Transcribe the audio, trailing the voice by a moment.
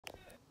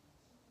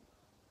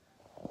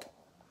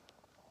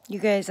You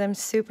guys, I'm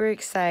super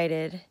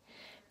excited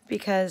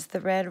because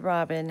the red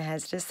robin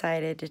has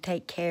decided to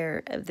take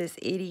care of this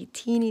itty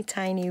teeny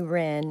tiny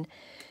wren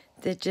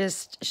that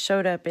just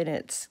showed up in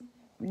its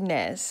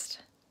nest.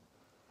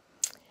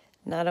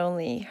 Not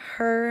only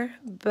her,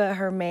 but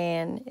her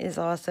man is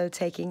also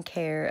taking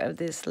care of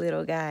this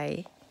little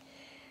guy.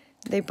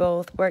 They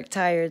both work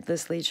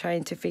tirelessly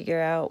trying to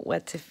figure out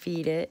what to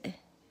feed it,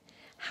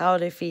 how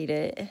to feed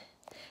it,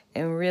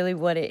 and really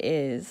what it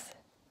is.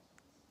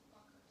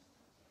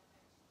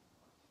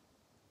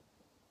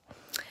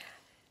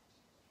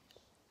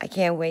 I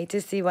can't wait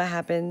to see what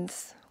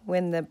happens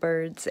when the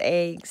bird's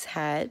eggs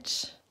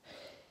hatch.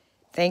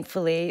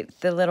 Thankfully,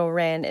 the little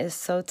wren is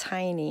so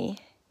tiny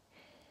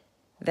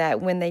that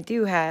when they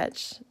do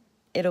hatch,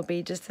 it'll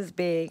be just as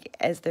big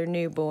as their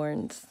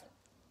newborns.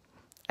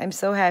 I'm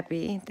so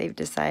happy they've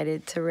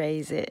decided to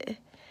raise it.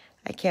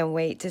 I can't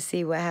wait to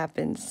see what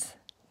happens.